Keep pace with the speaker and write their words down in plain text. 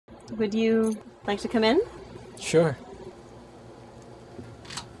Would you like to come in? Sure.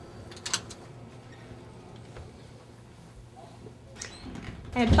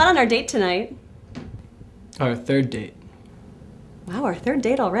 I had fun on our date tonight. Our third date. Wow, our third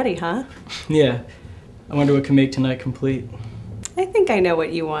date already, huh? Yeah. I wonder what can make tonight complete. I think I know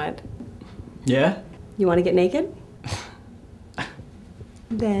what you want. Yeah? You want to get naked?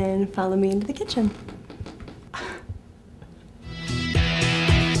 Then follow me into the kitchen.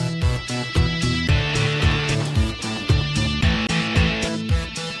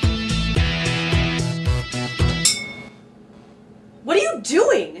 What are you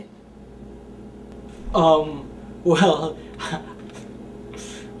doing? Well,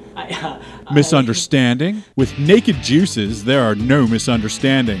 Misunderstanding? With Naked Juices, there are no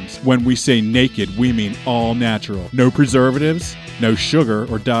misunderstandings. When we say naked, we mean all natural. No preservatives, no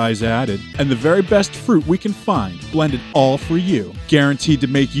sugar or dyes added, and the very best fruit we can find, blended all for you. Guaranteed to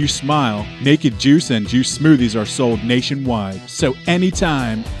make you smile, Naked Juice and Juice Smoothies are sold nationwide, so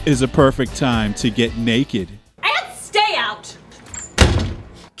anytime is a perfect time to get naked. And stay out!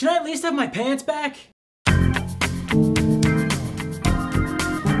 can I at least have my pants back?